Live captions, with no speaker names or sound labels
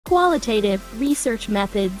Qualitative research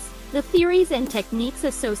methods. The theories and techniques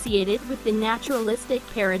associated with the naturalistic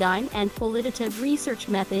paradigm and qualitative research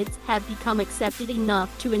methods have become accepted enough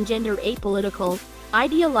to engender apolitical,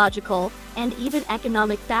 ideological, and even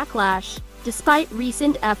economic backlash. Despite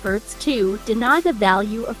recent efforts to deny the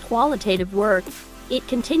value of qualitative work, it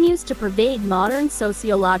continues to pervade modern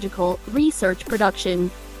sociological research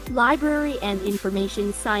production. Library and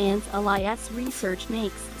information science (LIS) research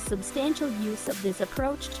makes substantial use of this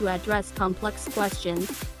approach to address complex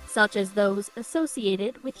questions, such as those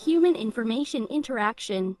associated with human information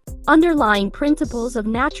interaction. Underlying principles of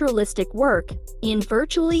naturalistic work. In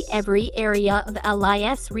virtually every area of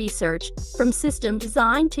LIS research, from system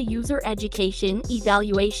design to user education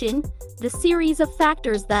evaluation, the series of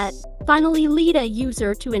factors that finally lead a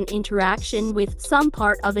user to an interaction with some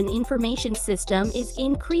part of an information system is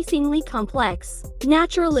increasingly complex.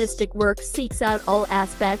 Naturalistic work seeks out all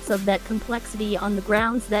aspects of that complexity on the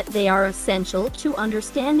grounds that they are essential to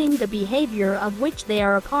understanding the behavior of which they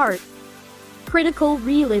are a part. Critical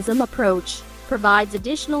realism approach provides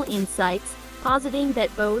additional insights, positing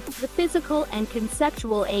that both the physical and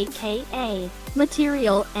conceptual aka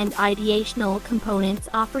material and ideational components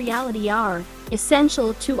of reality are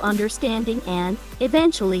essential to understanding and,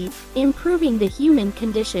 eventually, improving the human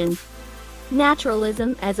condition.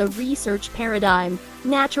 Naturalism as a research paradigm.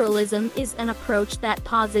 Naturalism is an approach that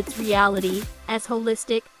posits reality as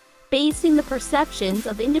holistic, based in the perceptions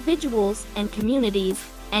of individuals and communities,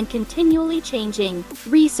 and continually changing.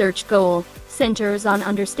 Research goal centers on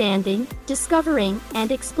understanding, discovering, and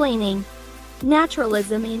explaining.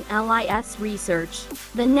 Naturalism in LIS research.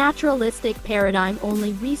 The naturalistic paradigm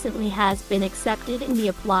only recently has been accepted in the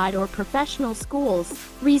applied or professional schools.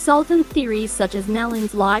 Resultant theories such as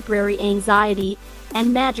Mellon's library anxiety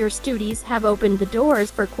and major studies have opened the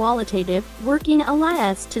doors for qualitative work in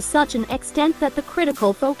LIS to such an extent that the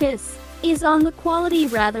critical focus is on the quality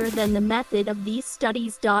rather than the method of these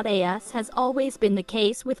studies. As has always been the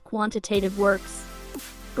case with quantitative works.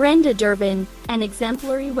 Brenda Durbin, an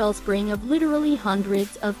exemplary wellspring of literally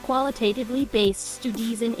hundreds of qualitatively based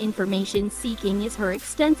studies in information seeking, is her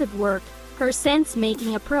extensive work. Her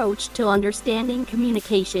sense-making approach to understanding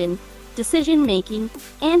communication, decision-making,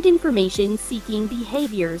 and information-seeking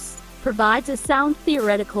behaviors provides a sound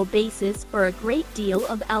theoretical basis for a great deal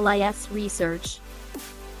of LIS research.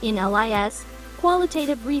 In LIS,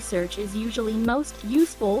 qualitative research is usually most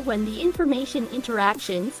useful when the information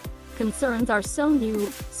interactions concerns are so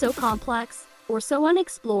new, so complex, or so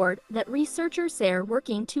unexplored that researchers are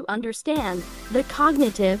working to understand the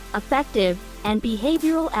cognitive, affective, and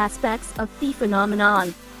behavioral aspects of the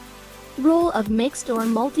phenomenon. Role of mixed or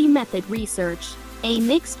multi-method research. A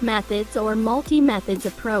mixed methods or multi-methods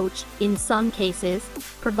approach, in some cases,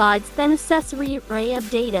 provides the necessary array of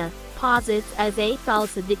data, posits as a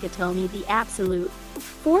falsa dichotomy the absolute,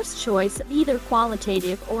 forced choice of either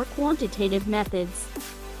qualitative or quantitative methods.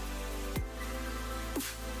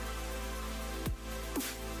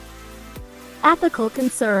 Ethical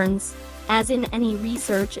concerns. As in any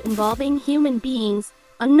research involving human beings,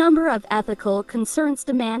 a number of ethical concerns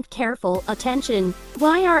demand careful attention.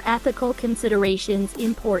 Why are ethical considerations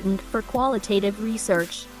important for qualitative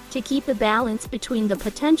research? To keep a balance between the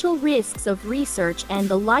potential risks of research and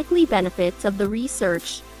the likely benefits of the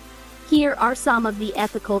research. Here are some of the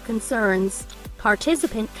ethical concerns.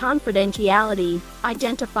 Participant confidentiality.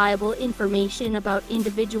 Identifiable information about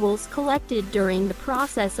individuals collected during the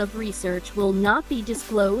process of research will not be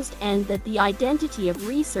disclosed, and that the identity of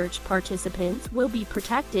research participants will be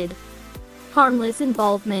protected. Harmless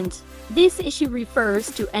involvement. This issue refers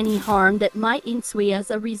to any harm that might ensue as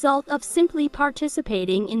a result of simply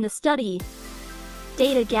participating in the study.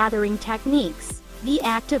 Data gathering techniques. The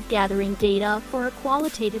act of gathering data for a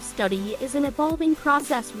qualitative study is an evolving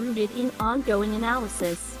process rooted in ongoing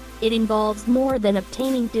analysis. It involves more than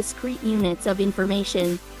obtaining discrete units of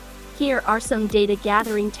information. Here are some data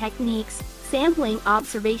gathering techniques: sampling,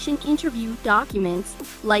 observation, interview, documents,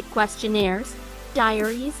 like questionnaires,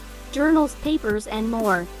 diaries, journals, papers, and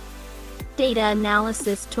more. Data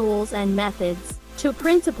analysis tools and methods. 2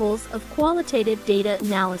 principles of qualitative data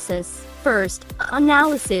analysis. First,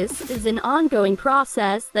 analysis is an ongoing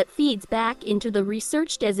process that feeds back into the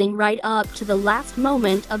research design right up to the last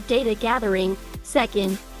moment of data gathering.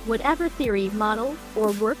 Second, whatever theory, model,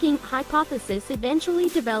 or working hypothesis eventually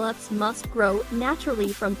develops must grow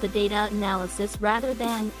naturally from the data analysis rather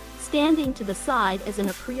than standing to the side as an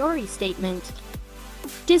a priori statement.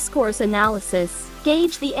 Discourse analysis.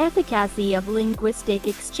 Gauge the efficacy of linguistic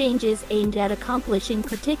exchanges aimed at accomplishing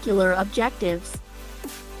particular objectives.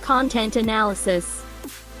 Content analysis.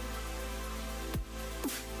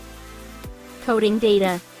 Coding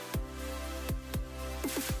data.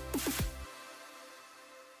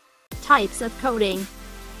 Types of coding.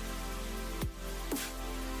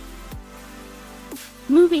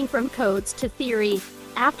 Moving from codes to theory.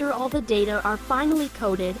 After all the data are finally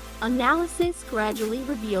coded, analysis gradually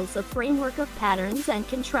reveals a framework of patterns and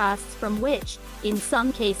contrasts from which, in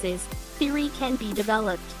some cases, theory can be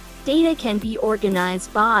developed. Data can be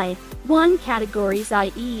organized by 1. Categories,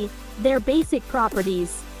 i.e., their basic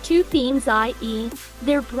properties; 2. Themes, i.e.,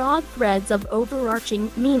 their broad threads of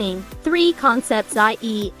overarching meaning; 3. Concepts,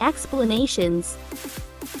 i.e., explanations.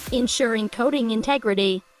 Ensuring coding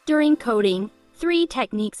integrity. During coding, 3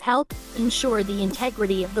 techniques help ensure the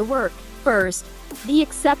integrity of the work. First, the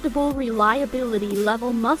acceptable reliability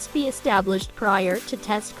level must be established prior to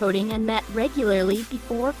test coding and met regularly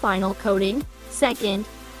before final coding. Second,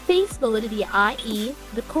 face validity, i.e.,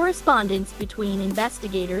 the correspondence between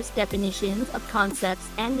investigators' definitions of concepts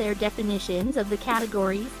and their definitions of the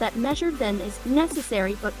categories that measured them is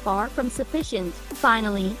necessary but far from sufficient.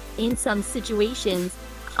 Finally, in some situations,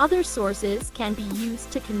 other sources can be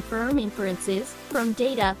used to confirm inferences from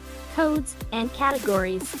data, codes, and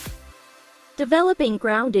categories. Developing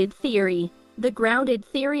grounded theory. The grounded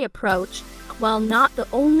theory approach, while not the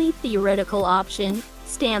only theoretical option,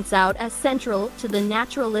 stands out as central to the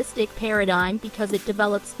naturalistic paradigm because it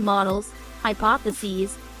develops models,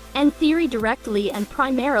 hypotheses, and theory directly and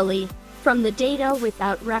primarily from the data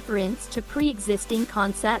without reference to pre-existing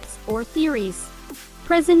concepts or theories.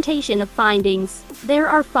 Presentation of findings. There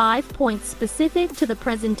are 5 points specific to the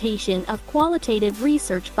presentation of qualitative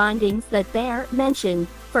research findings that bear mention.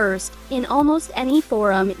 First, in almost any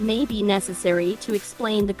forum it may be necessary to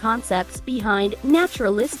explain the concepts behind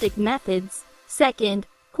naturalistic methods. Second,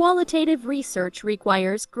 qualitative research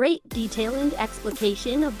requires great detail and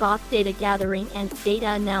explication of both data gathering and data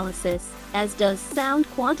analysis, as does sound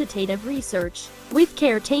quantitative research, with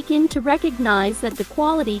care taken to recognize that the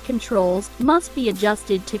quality controls must be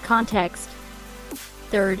adjusted to context.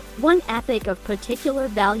 Third, one ethic of particular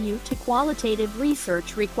value to qualitative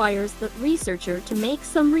research requires the researcher to make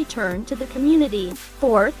some return to the community.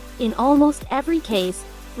 Fourth, in almost every case,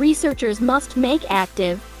 researchers must make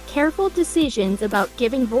active, careful decisions about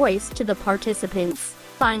giving voice to the participants.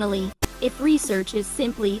 Finally, if research is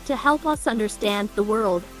simply to help us understand the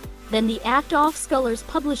world, then the act of scholars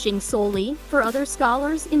publishing solely for other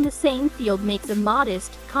scholars in the same field makes a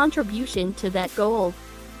modest contribution to that goal.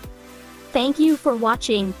 Thank you for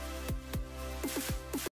watching.